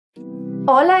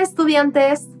Hola,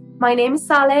 estudiantes! My name is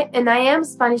Ale and I am a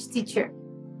Spanish teacher.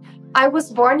 I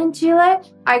was born in Chile,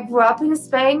 I grew up in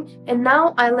Spain, and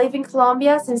now I live in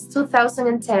Colombia since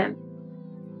 2010.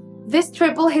 This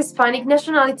triple Hispanic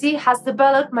nationality has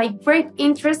developed my great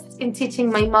interest in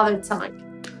teaching my mother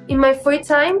tongue. In my free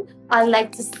time, I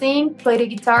like to sing, play the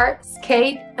guitar,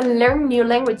 skate, and learn new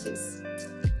languages.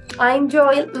 I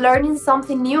enjoy learning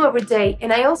something new every day,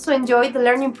 and I also enjoy the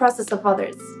learning process of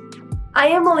others. I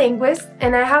am a linguist,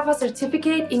 and I have a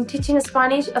certificate in teaching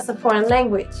Spanish as a foreign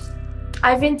language.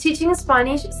 I've been teaching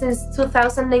Spanish since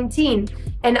 2019,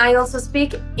 and I also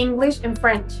speak English and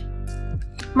French.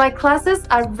 My classes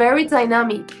are very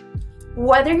dynamic.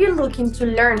 Whether you're looking to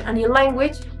learn a new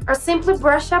language or simply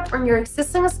brush up on your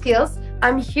existing skills,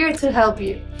 I'm here to help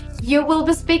you. You will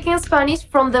be speaking Spanish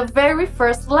from the very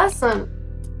first lesson.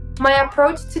 My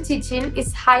approach to teaching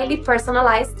is highly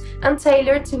personalized and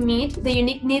tailored to meet the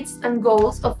unique needs and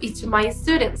goals of each of my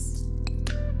students.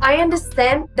 I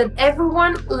understand that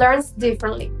everyone learns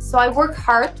differently, so I work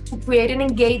hard to create an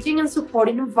engaging and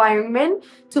supportive environment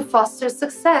to foster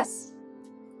success.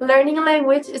 Learning a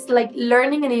language is like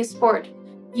learning a new sport.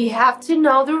 You have to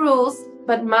know the rules,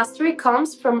 but mastery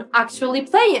comes from actually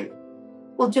playing.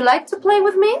 Would you like to play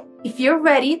with me? If you're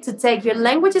ready to take your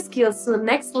language skills to the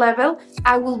next level,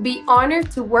 I will be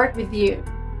honored to work with you.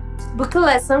 Book a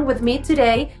lesson with me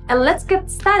today and let's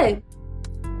get started.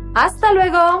 ¡Hasta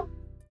luego!